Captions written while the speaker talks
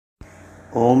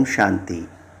Om Shanti.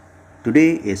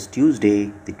 Today is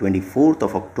Tuesday, the 24th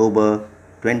of October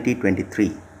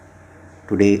 2023.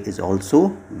 Today is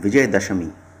also Vijay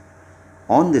Dashami.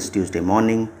 On this Tuesday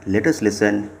morning, let us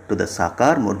listen to the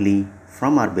Sakar Murli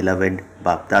from our beloved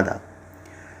Bap Dada.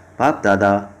 Bap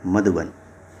Dada Madhuban.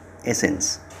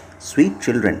 Essence. Sweet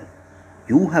children,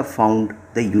 you have found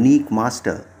the unique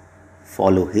master.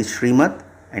 Follow his Srimat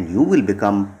and you will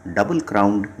become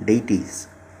double-crowned deities.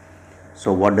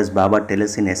 So what does Baba tell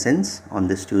us in essence on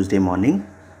this Tuesday morning?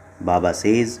 Baba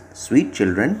says, sweet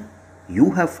children,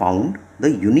 you have found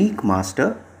the unique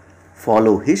master.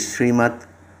 Follow his Srimat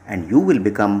and you will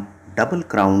become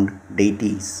double-crowned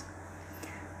deities.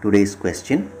 Today's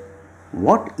question,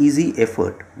 what easy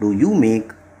effort do you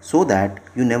make so that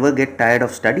you never get tired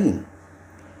of studying?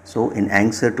 So in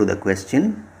answer to the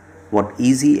question, what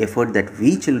easy effort that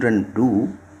we children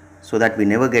do so that we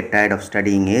never get tired of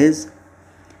studying is,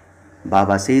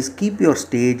 Baba says, keep your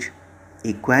stage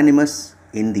equanimous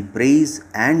in the praise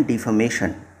and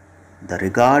defamation, the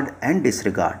regard and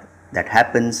disregard that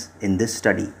happens in this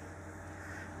study.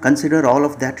 Consider all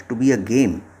of that to be a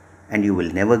game and you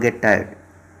will never get tired.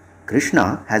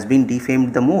 Krishna has been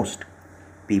defamed the most.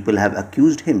 People have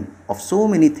accused him of so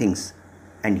many things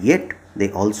and yet they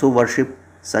also worship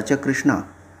such a Krishna.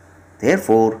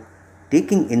 Therefore,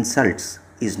 taking insults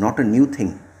is not a new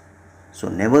thing. So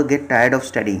never get tired of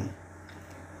studying.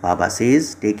 Baba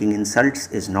says taking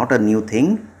insults is not a new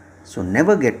thing, so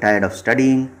never get tired of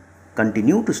studying.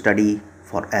 Continue to study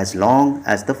for as long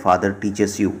as the Father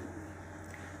teaches you.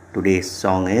 Today's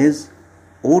song is,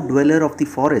 O dweller of the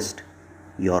forest,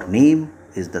 your name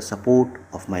is the support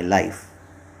of my life.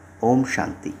 Om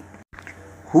Shanti.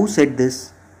 Who said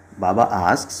this? Baba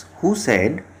asks, who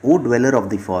said, O dweller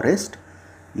of the forest,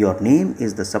 your name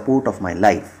is the support of my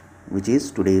life, which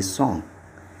is today's song.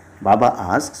 Baba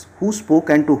asks, who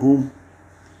spoke and to whom?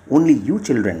 Only you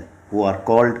children who are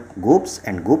called Gops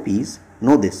and Gopis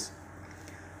know this.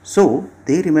 So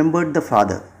they remembered the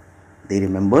father. They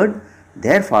remembered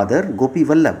their father Gopi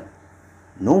Vallabh.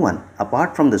 No one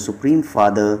apart from the Supreme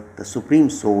Father, the Supreme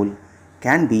Soul,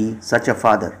 can be such a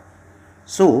father.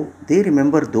 So they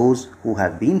remember those who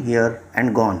have been here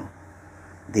and gone.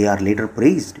 They are later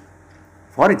praised.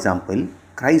 For example,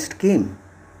 Christ came,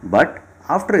 but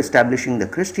after establishing the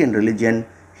Christian religion,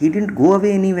 he didn't go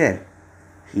away anywhere.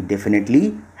 He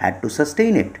definitely had to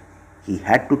sustain it. He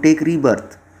had to take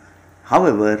rebirth.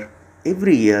 However,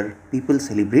 every year people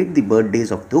celebrate the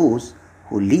birthdays of those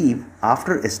who leave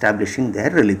after establishing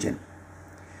their religion.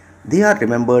 They are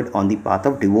remembered on the path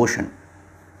of devotion.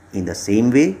 In the same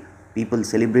way, people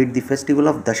celebrate the festival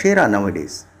of Dashera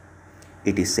nowadays.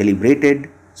 It is celebrated,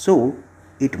 so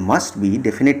it must be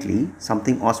definitely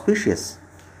something auspicious.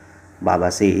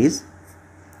 Baba says,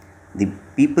 the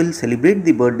people celebrate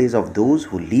the birthdays of those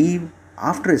who leave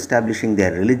after establishing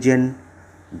their religion.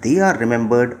 They are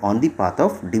remembered on the path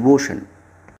of devotion.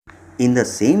 In the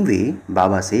same way,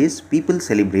 Baba says, people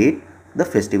celebrate the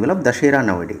festival of Dashera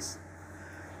nowadays.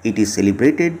 It is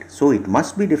celebrated, so it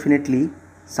must be definitely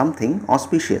something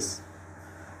auspicious.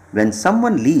 When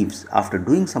someone leaves after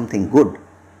doing something good,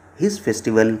 his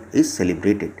festival is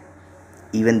celebrated.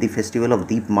 Even the festival of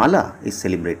Deepmala is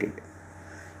celebrated.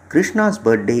 Krishna's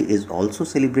birthday is also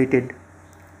celebrated.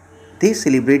 They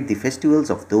celebrate the festivals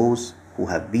of those who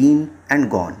have been and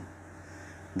gone.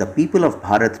 The people of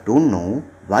Bharat don't know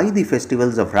why the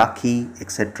festivals of Rakhi,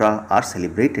 etc. are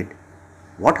celebrated.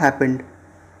 What happened?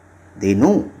 They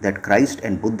know that Christ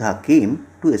and Buddha came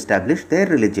to establish their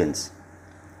religions.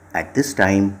 At this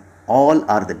time, all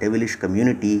are the devilish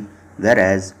community,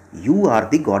 whereas you are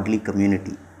the godly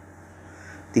community.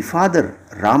 The Father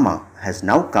Rama has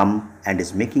now come and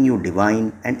is making you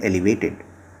divine and elevated.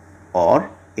 Or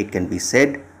it can be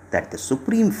said that the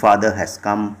Supreme Father has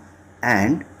come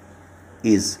and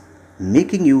is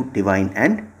making you divine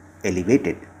and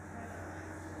elevated.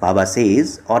 Baba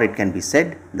says, or it can be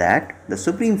said that the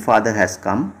Supreme Father has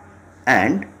come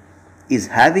and is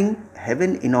having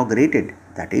heaven inaugurated.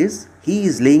 That is, he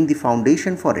is laying the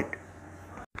foundation for it.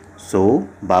 So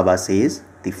Baba says,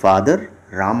 the Father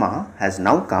Rama has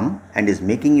now come and is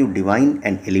making you divine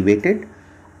and elevated,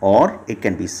 or it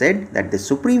can be said that the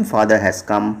Supreme Father has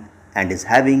come and is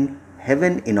having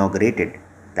heaven inaugurated.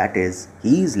 That is,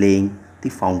 he is laying the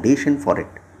foundation for it.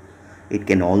 It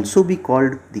can also be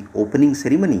called the opening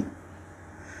ceremony.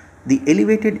 The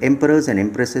elevated emperors and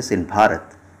empresses in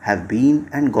Bharat have been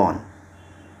and gone.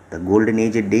 The golden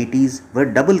aged deities were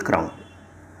double crowned.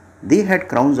 They had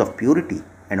crowns of purity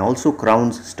and also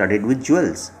crowns studded with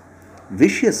jewels.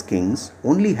 Vicious kings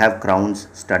only have crowns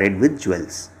studded with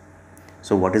jewels.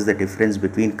 So what is the difference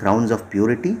between crowns of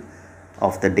purity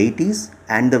of the deities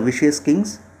and the vicious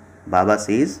kings? Baba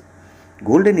says,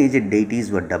 golden aged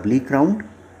deities were doubly crowned.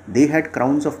 They had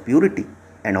crowns of purity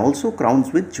and also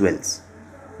crowns with jewels.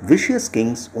 Vicious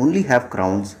kings only have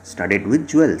crowns studded with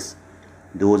jewels.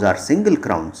 Those are single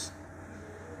crowns.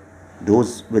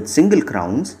 Those with single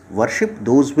crowns worship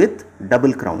those with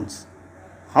double crowns.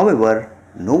 However,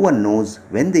 no one knows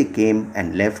when they came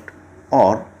and left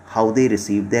or how they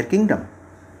received their kingdom.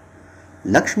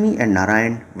 Lakshmi and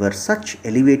Narayan were such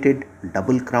elevated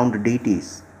double-crowned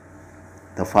deities.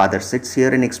 The father sits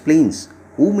here and explains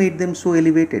who made them so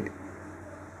elevated.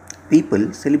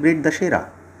 People celebrate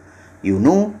Dashera. You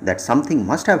know that something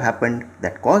must have happened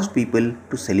that caused people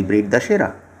to celebrate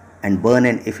Dashera and burn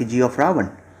an effigy of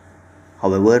Ravan.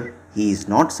 However, he is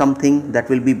not something that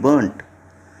will be burnt.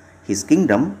 His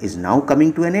kingdom is now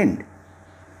coming to an end.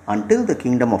 Until the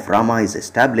kingdom of Rama is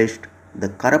established, the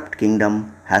corrupt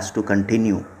kingdom has to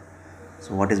continue.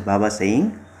 So what is Baba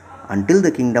saying? Until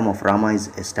the kingdom of Rama is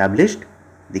established,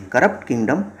 the corrupt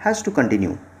kingdom has to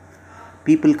continue.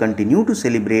 People continue to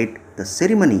celebrate the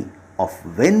ceremony of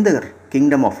when the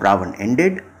kingdom of Ravan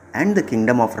ended and the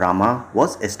kingdom of Rama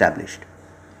was established.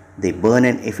 They burn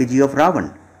an effigy of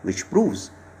Ravan, which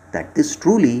proves that this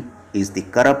truly is the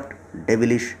corrupt,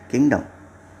 devilish kingdom.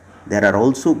 There are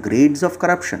also grades of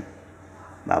corruption.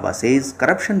 Baba says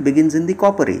corruption begins in the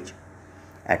copper age.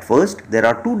 At first, there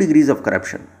are 2 degrees of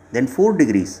corruption, then 4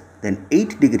 degrees, then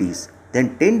 8 degrees,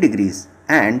 then 10 degrees,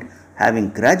 and having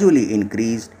gradually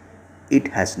increased, it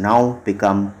has now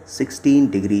become 16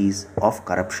 degrees of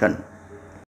corruption.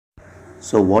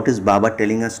 So what is Baba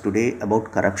telling us today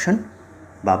about corruption?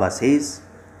 Baba says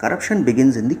corruption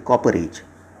begins in the copper age.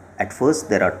 At first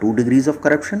there are 2 degrees of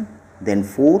corruption, then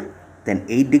 4, then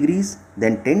 8 degrees,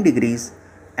 then 10 degrees,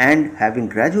 and having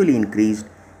gradually increased,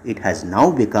 it has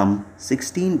now become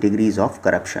 16 degrees of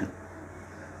corruption.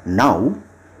 Now,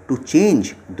 to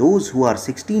change those who are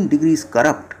 16 degrees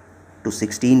corrupt to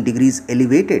 16 degrees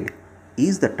elevated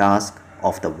is the task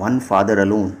of the one Father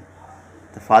alone.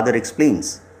 The Father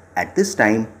explains, at this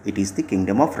time it is the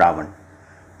kingdom of Ravan.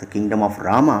 The kingdom of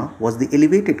Rama was the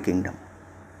elevated kingdom.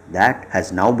 That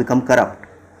has now become corrupt.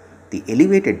 The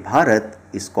elevated Bharat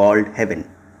is called heaven.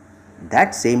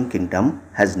 That same kingdom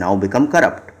has now become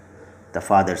corrupt. The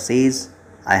Father says,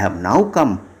 I have now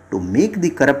come to make the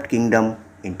corrupt kingdom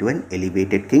into an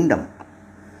elevated kingdom.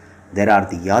 There are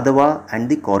the Yadava and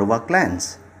the Kaurava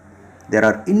clans. There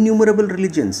are innumerable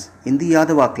religions in the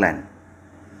Yadava clan.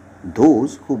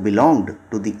 Those who belonged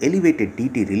to the elevated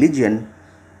deity religion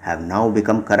have now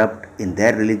become corrupt in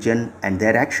their religion and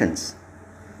their actions.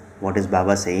 What is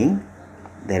Baba saying?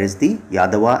 There is the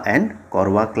Yadava and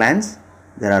Kaurava clans.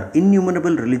 There are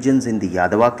innumerable religions in the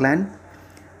Yadava clan.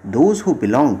 Those who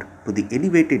belonged to the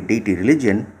elevated deity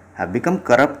religion have become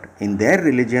corrupt in their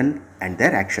religion and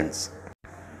their actions.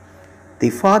 The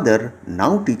Father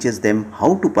now teaches them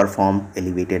how to perform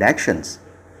elevated actions.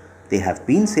 They have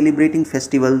been celebrating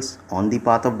festivals on the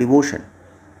path of devotion.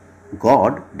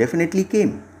 God definitely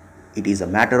came. It is a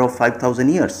matter of 5,000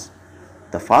 years.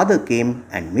 The Father came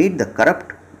and made the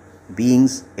corrupt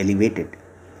beings elevated.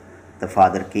 The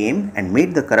Father came and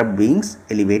made the corrupt beings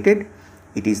elevated.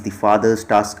 It is the Father's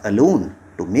task alone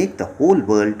to make the whole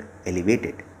world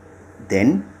elevated.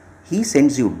 Then He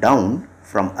sends you down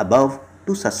from above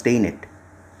to sustain it.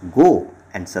 Go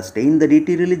and sustain the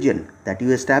deity religion that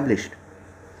you established.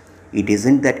 It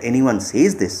isn't that anyone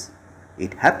says this.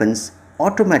 It happens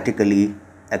automatically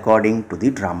according to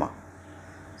the drama.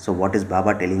 So what is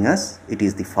Baba telling us? It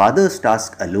is the Father's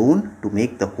task alone to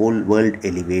make the whole world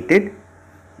elevated.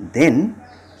 Then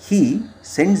He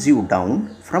sends you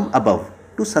down from above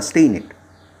to sustain it.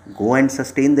 Go and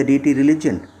sustain the deity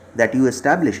religion that you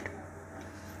established.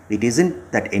 It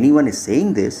isn't that anyone is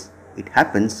saying this. It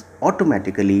happens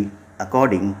automatically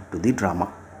according to the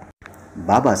drama.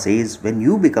 Baba says when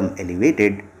you become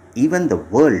elevated, even the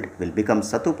world will become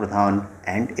Satopradhan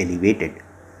and elevated.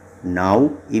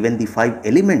 Now even the 5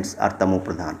 elements are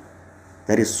Tamopradhan.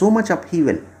 There is so much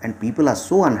upheaval and people are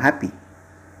so unhappy.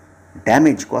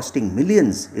 Damage costing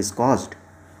millions is caused.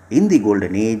 In the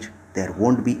golden age, there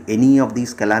won't be any of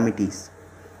these calamities.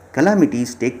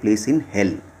 Calamities take place in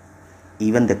hell.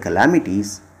 Even the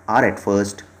calamities are at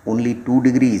first only 2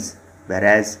 degrees,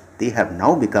 whereas they have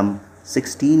now become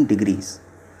 16 degrees.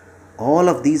 All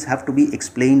of these have to be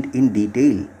explained in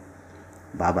detail.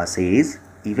 Baba says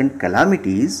even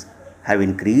calamities have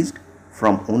increased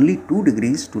from only 2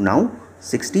 degrees to now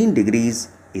 16 degrees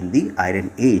in the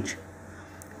Iron Age.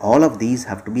 All of these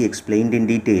have to be explained in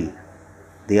detail.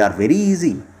 They are very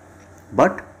easy,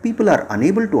 but people are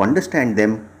unable to understand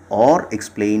them or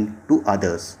explain to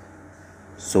others.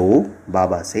 So,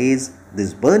 Baba says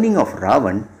this burning of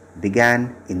Ravan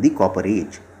began in the Copper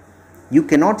Age. You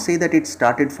cannot say that it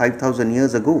started 5000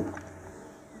 years ago.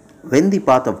 When the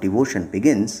path of devotion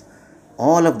begins,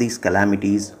 all of these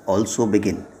calamities also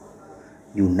begin.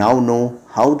 You now know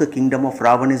how the kingdom of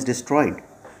Ravan is destroyed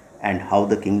and how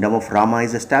the kingdom of Rama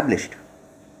is established.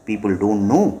 People don't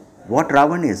know what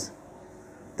Ravan is.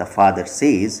 The father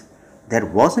says there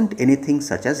wasn't anything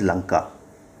such as Lanka.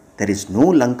 There is no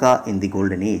Lanka in the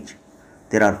golden age.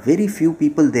 There are very few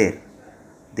people there.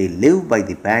 They live by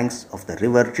the banks of the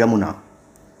river Jamuna.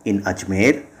 In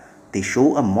Ajmer, they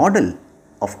show a model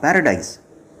of paradise,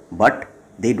 but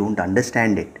they don't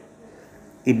understand it.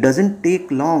 It doesn't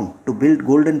take long to build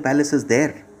golden palaces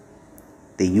there.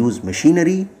 They use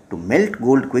machinery to melt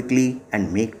gold quickly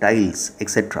and make tiles,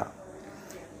 etc.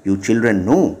 You children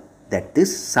know that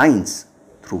this science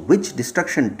through which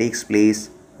destruction takes place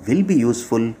will be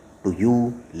useful to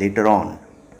you later on.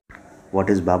 What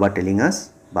is Baba telling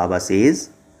us? Baba says,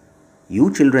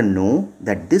 you children know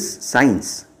that this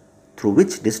science through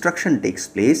which destruction takes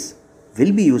place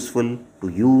will be useful to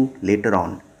you later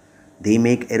on. They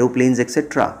make aeroplanes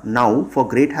etc. now for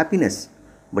great happiness,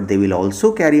 but they will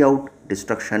also carry out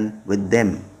destruction with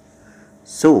them.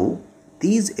 So,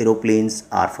 these aeroplanes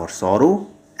are for sorrow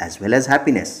as well as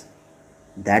happiness.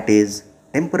 That is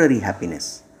temporary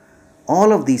happiness.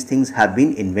 All of these things have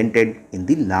been invented in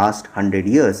the last 100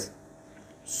 years.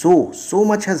 So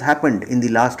much has happened in the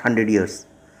last 100 years.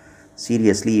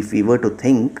 Seriously, if we were to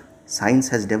think, science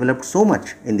has developed so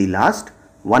much in the last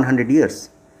 100 years.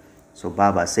 So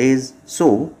Baba says,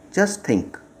 so just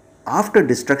think, after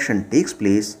destruction takes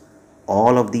place,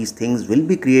 all of these things will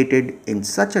be created in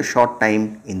such a short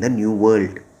time in the new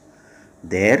world.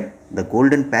 There, the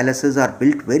golden palaces are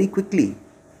built very quickly.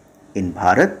 In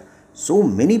Bharat, so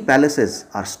many palaces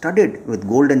are studded with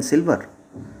gold and silver.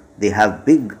 They have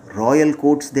big royal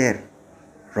courts there.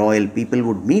 Royal people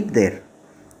would meet there.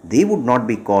 They would not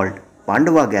be called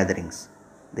Pandava gatherings.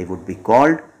 They would be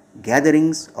called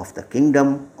gatherings of the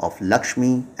kingdom of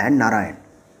Lakshmi and Narayan.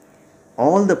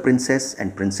 All the princes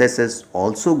and princesses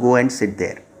also go and sit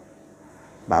there.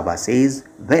 Baba says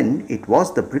when it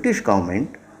was the British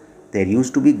government, there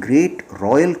used to be great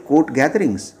royal court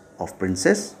gatherings of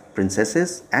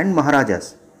princesses and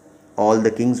maharajas. All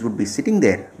the kings would be sitting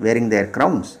there wearing their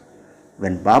crowns.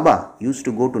 When Baba used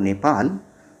to go to Nepal,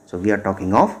 so we are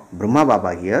talking of Brahma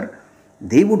Baba here,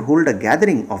 they would hold a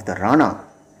gathering of the Rana,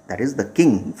 that is the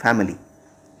king family.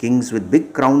 Kings with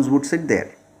big crowns would sit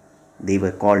there. They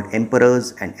were called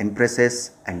emperors and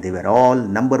empresses and they were all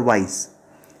number-wise.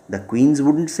 The queens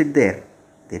wouldn't sit there.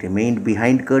 They remained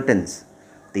behind curtains.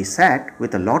 They sat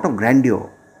with a lot of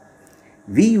grandeur.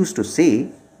 We used to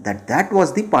say that that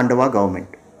was the Pandava government.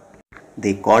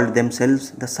 They called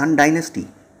themselves the Sun dynasty.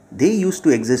 They used to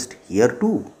exist here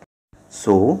too.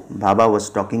 So, Baba was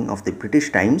talking of the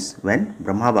British times when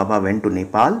Brahma Baba went to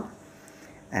Nepal,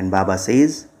 and Baba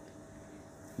says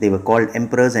they were called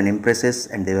emperors and empresses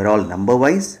and they were all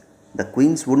number-wise. The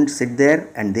queens wouldn't sit there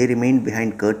and they remained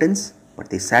behind curtains, but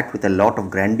they sat with a lot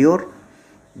of grandeur.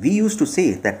 We used to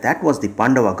say that that was the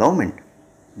Pandava government.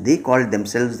 They called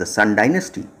themselves the Sun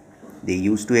dynasty. They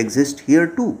used to exist here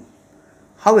too.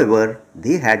 However,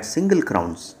 they had single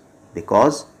crowns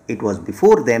because it was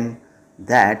before them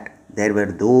that there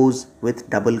were those with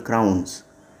double crowns.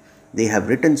 They have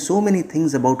written so many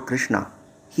things about Krishna.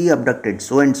 He abducted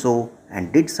so and so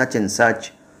and did such and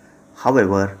such.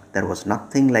 However, there was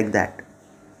nothing like that.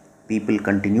 People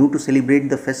continue to celebrate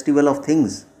the festival of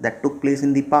things that took place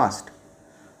in the past.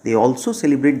 They also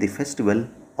celebrate the festival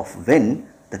of when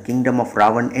the kingdom of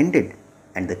Ravan ended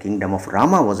and the kingdom of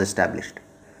Rama was established.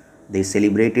 They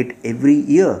celebrate it every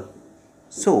year.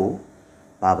 So,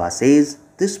 Baba says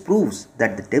this proves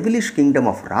that the devilish kingdom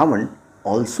of Ravan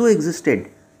also existed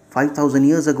 5000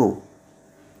 years ago.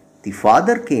 The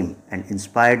father came and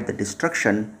inspired the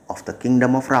destruction of the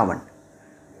kingdom of Ravan.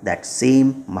 That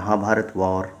same Mahabharat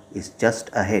war is just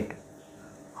ahead.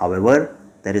 However,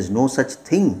 there is no such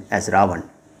thing as Ravan.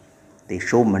 They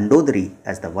show Mandodari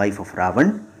as the wife of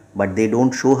Ravan, but they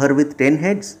don't show her with 10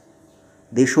 heads.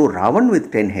 They show Ravan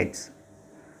with 10 heads.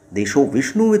 They show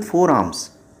Vishnu with 4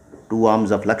 arms, 2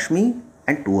 arms of Lakshmi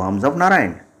and 2 arms of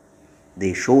Narayan.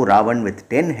 They show Ravan with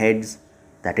 10 heads,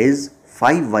 that is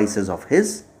 5 vices of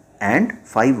his and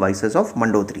 5 vices of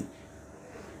Mandodari.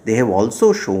 They have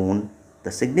also shown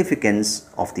the significance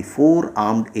of the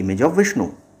 4-armed image of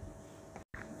Vishnu.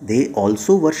 They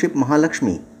also worship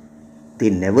Mahalakshmi. They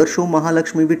never show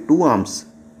Mahalakshmi with 2 arms.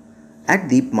 At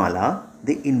Deepmala,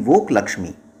 they invoke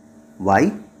Lakshmi.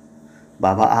 Why?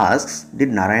 Baba asks, did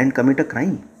Narayan commit a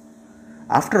crime?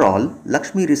 After all,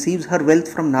 Lakshmi receives her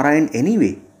wealth from Narayan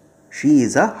anyway. She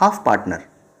is a half partner.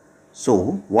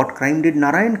 So, what crime did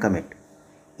Narayan commit?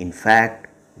 In fact,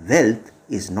 wealth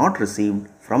is not received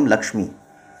from Lakshmi.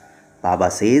 Baba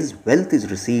says wealth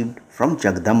is received from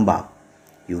Jagdamba.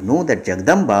 You know that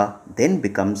Jagdamba then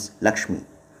becomes Lakshmi.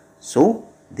 So,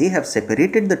 they have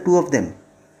separated the two of them.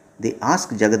 They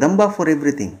ask Jagdamba for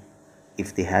everything.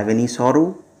 If they have any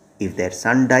sorrow, if their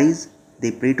son dies,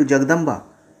 they pray to Jagdamba,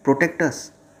 protect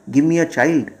us, give me a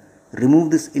child,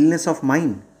 remove this illness of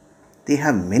mine. They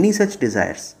have many such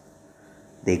desires.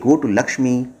 They go to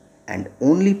Lakshmi and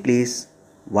only place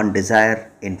one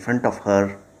desire in front of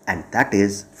her, and that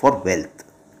is for wealth.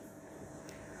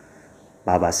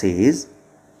 Baba says,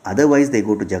 otherwise they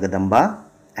go to Jagadamba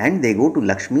and they go to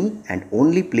Lakshmi and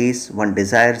only place one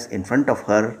desires in front of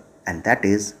her, and that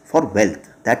is for wealth.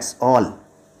 That's all.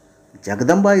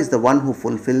 Jagadamba is the one who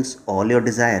fulfills all your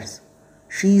desires.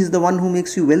 She is the one who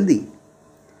makes you wealthy.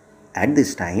 At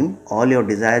this time, all your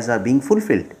desires are being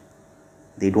fulfilled.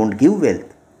 They don't give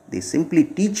wealth. They simply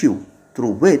teach you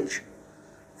through which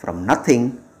from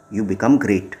nothing you become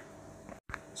great.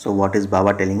 So what is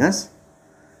Baba telling us?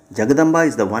 Jagadamba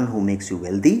is the one who makes you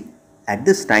wealthy. At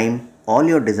this time, all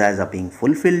your desires are being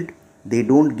fulfilled. They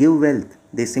don't give wealth.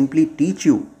 They simply teach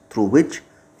you through which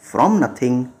from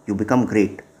nothing you become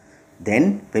great.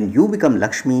 Then when you become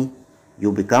Lakshmi,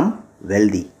 you become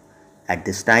wealthy. At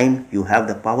this time, you have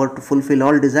the power to fulfill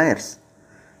all desires.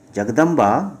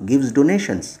 Jagadamba gives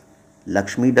donations.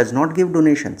 Lakshmi does not give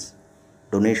donations.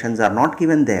 Donations are not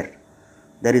given there.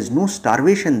 There is no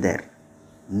starvation there.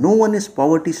 No one is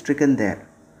poverty stricken there.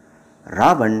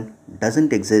 Ravan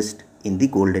doesn't exist in the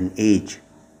golden age.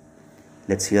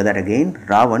 Let's hear that again.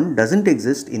 Ravan doesn't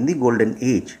exist in the golden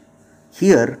age.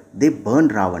 Here they burn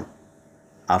Ravan.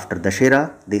 After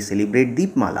Dashera, they celebrate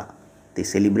Deepmala. They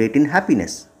celebrate in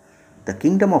happiness. The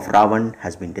kingdom of Ravan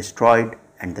has been destroyed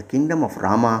and the kingdom of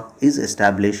Rama is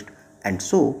established, and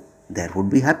so there would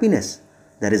be happiness.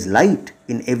 There is light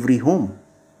in every home.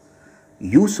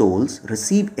 You souls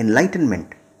receive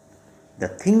enlightenment. The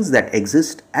things that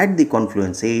exist at the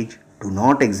confluence age do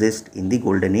not exist in the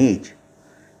golden age.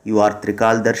 You are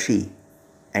Trikaldarshi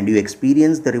and you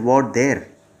experience the reward there.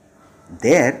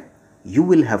 There you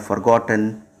will have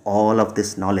forgotten all of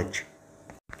this knowledge.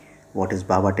 What is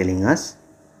Baba telling us?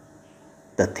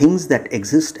 The things that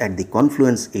exist at the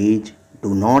confluence age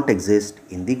do not exist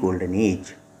in the golden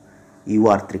age. You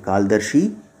are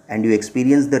Trikaldarshi and you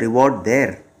experience the reward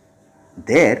there.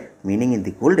 There, meaning in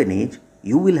the golden age,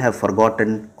 you will have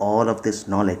forgotten all of this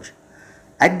knowledge.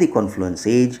 At the confluence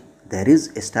age, there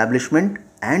is establishment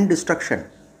and destruction.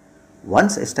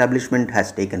 Once establishment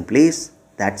has taken place,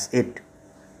 that's it.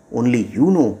 Only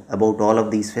you know about all of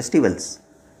these festivals.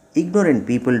 Ignorant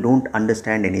people don't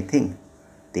understand anything.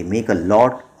 They make a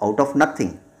lot out of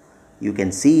nothing. You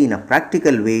can see in a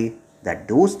practical way that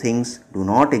those things do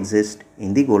not exist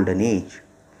in the golden age.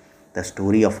 The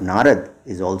story of Narad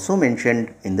is also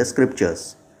mentioned in the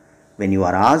scriptures. When you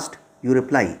are asked, you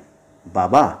reply,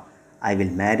 Baba, I will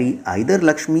marry either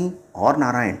Lakshmi or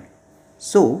Narayan.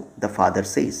 So the father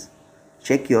says,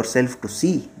 check yourself to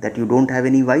see that you don't have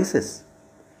any vices.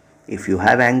 If you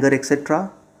have anger,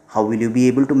 etc., how will you be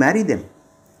able to marry them?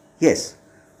 Yes,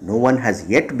 no one has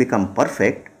yet become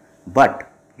perfect,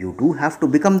 but you do have to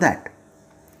become that.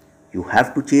 You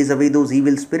have to chase away those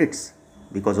evil spirits,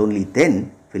 because only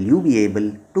then will you be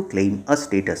able to claim a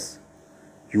status.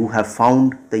 You have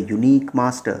found the unique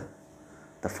master.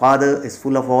 The Father is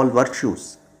full of all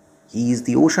virtues. He is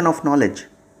the ocean of knowledge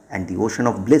and the ocean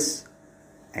of bliss.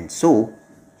 And so,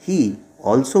 He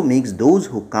also makes those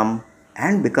who come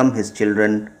and become His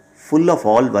children full of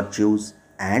all virtues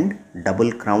and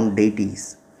double-crowned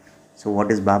deities. So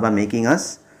what is Baba making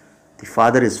us? The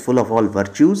Father is full of all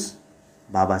virtues.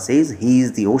 Baba says He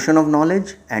is the ocean of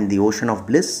knowledge and the ocean of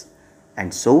bliss.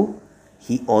 And so,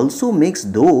 He also makes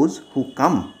those who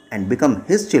come and become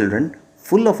His children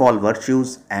full of all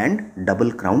virtues and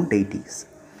double-crowned deities.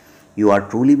 You are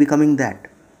truly becoming that.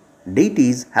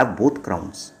 Deities have both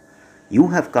crowns. You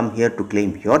have come here to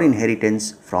claim your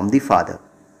inheritance from the Father.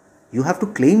 You have to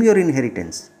claim your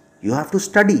inheritance. You have to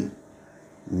study.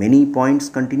 Many points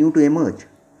continue to emerge.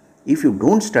 If you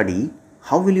don't study,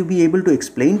 how will you be able to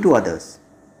explain to others?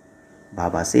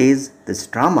 Baba says this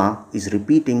drama is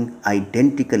repeating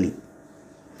identically.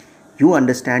 You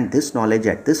understand this knowledge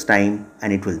at this time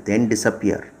and it will then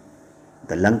disappear.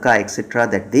 The Lanka etc.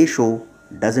 that they show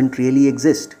doesn't really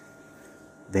exist.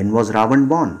 When was Ravan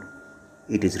born?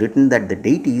 It is written that the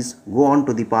deities go on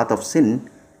to the path of sin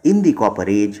in the copper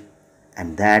age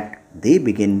and that they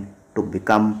begin to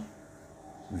become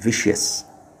vicious.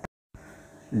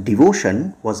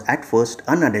 Devotion was at first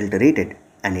unadulterated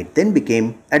and it then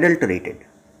became adulterated.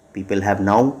 People have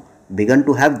now begun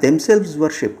to have themselves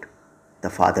worshipped. The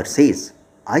Father says,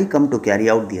 I come to carry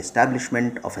out the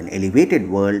establishment of an elevated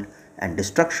world and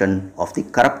destruction of the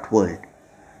corrupt world.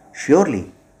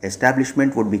 Surely,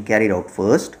 establishment would be carried out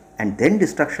first and then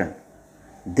destruction.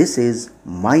 This is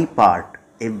my part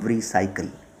every cycle.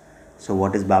 So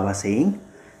what is Baba saying?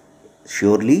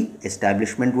 Surely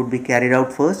establishment would be carried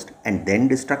out first and then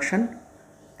destruction,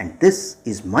 and this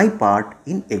is my part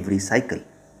in every cycle.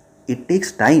 It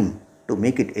takes time to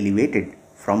make it elevated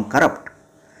from corrupt.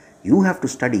 You have to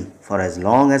study for as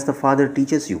long as the Father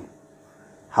teaches you.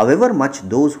 However much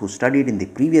those who studied in the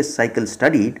previous cycle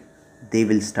studied, they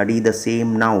will study the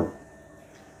same now.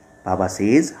 Baba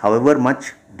says, however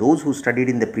much those who studied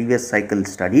in the previous cycle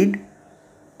studied,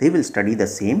 they will study the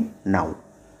same now.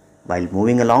 While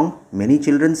moving along, many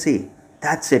children say,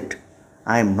 that's it,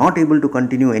 I am not able to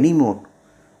continue anymore.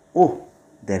 Oh,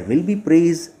 there will be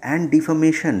praise and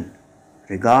defamation,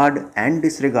 regard and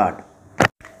disregard.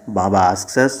 Baba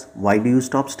asks us, why do you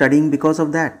stop studying because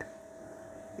of that?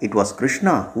 It was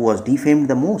Krishna who was defamed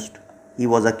the most. He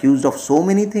was accused of so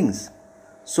many things.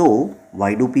 So,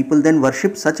 why do people then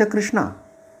worship such a Krishna?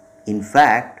 In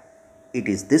fact, it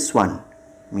is this one,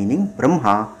 meaning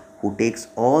Brahma, who takes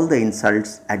all the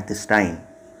insults at this time.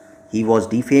 He was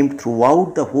defamed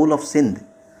throughout the whole of Sindh.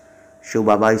 Shiv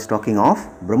Baba is talking of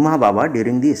Brahma Baba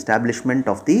during the establishment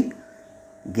of the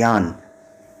Gyan.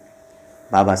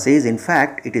 Baba says, in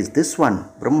fact, it is this one,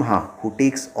 Brahma, who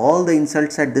takes all the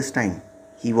insults at this time.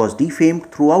 He was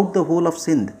defamed throughout the whole of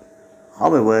Sindh.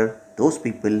 However, those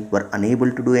people were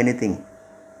unable to do anything.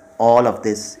 All of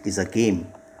this is a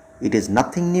game. It is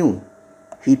nothing new.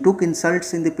 He took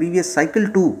insults in the previous cycle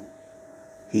too.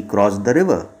 He crossed the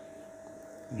river.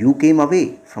 You came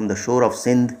away from the shore of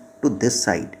Sindh to this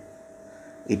side.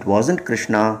 It wasn't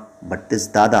Krishna but this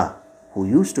Dada who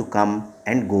used to come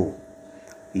and go.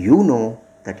 You know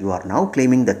that you are now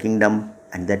claiming the kingdom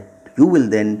and that you will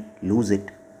then lose it.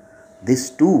 This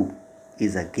too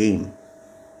is a game.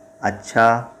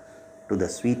 Acha, to the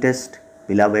sweetest,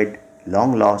 beloved,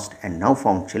 long lost and now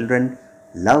found children,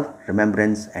 love,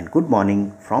 remembrance and good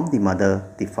morning from the mother,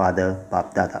 the father,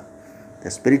 Bap Dada. The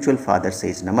spiritual father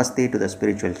says Namaste to the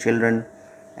spiritual children,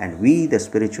 and we, the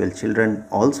spiritual children,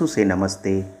 also say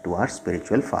Namaste to our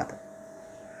spiritual father.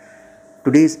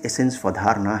 Today's essence for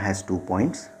dharana has 2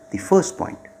 points. The first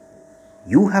point,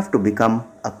 you have to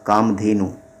become a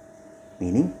Kamdhenu,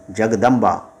 meaning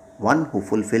Jagadamba, one who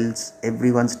fulfills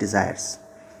everyone's desires.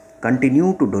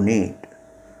 Continue to donate.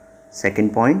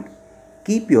 Second point,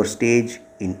 keep your stage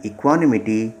in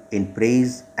equanimity in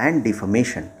praise and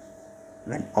defamation.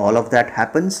 When all of that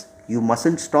happens, you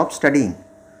mustn't stop studying.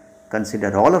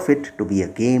 Consider all of it to be a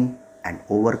game and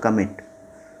overcome it.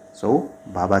 So,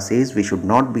 Baba says we should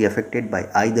not be affected by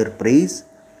either praise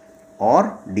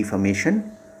or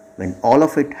defamation. When all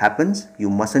of it happens, you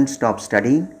mustn't stop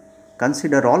studying.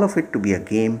 Consider all of it to be a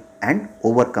game and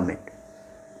overcome it.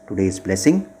 Today's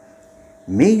blessing,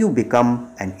 may you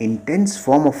become an intense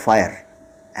form of fire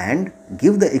and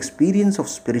give the experience of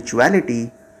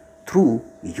spirituality through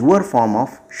your form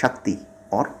of Shakti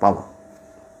or power.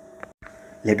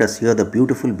 Let us hear the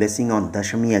beautiful blessing on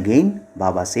Dashami again.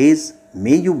 Baba says,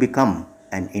 may you become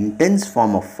an intense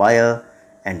form of fire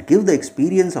and give the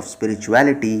experience of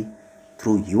spirituality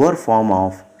through your form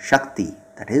of Shakti,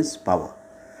 that is power.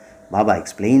 Baba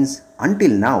explains,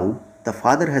 until now, the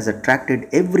Father has attracted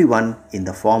everyone in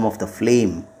the form of the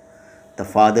flame. The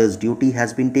Father's duty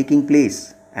has been taking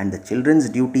place and the children's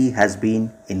duty has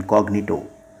been incognito.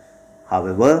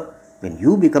 However, when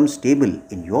you become stable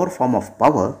in your form of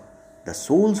power, the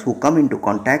souls who come into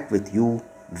contact with you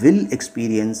will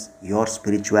experience your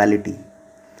spirituality.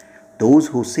 Those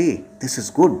who say, this is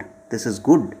good,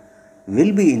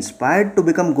 will be inspired to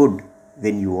become good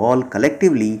when you all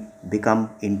collectively become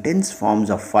intense forms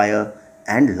of fire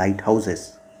and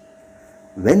lighthouses.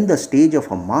 When the stage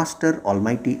of a Master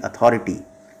Almighty Authority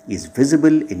is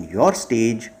visible in your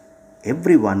stage,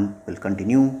 everyone will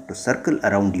continue to circle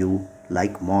around you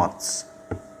like moths.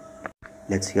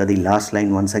 Let's hear the last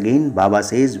line once again. Baba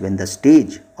says, when the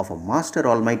stage of a Master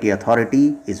Almighty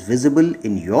Authority is visible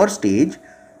in your stage,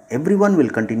 everyone will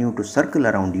continue to circle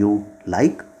around you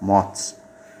like moths.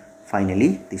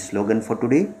 Finally, the slogan for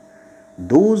today,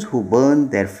 those who burn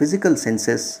their physical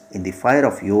senses in the fire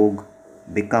of yoga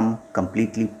become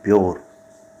completely pure.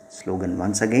 Slogan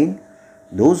once again,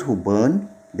 those who burn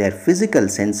their physical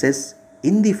senses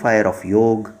in the fire of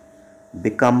yoga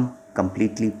become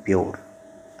completely pure.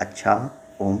 Acha,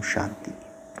 Om Shanti.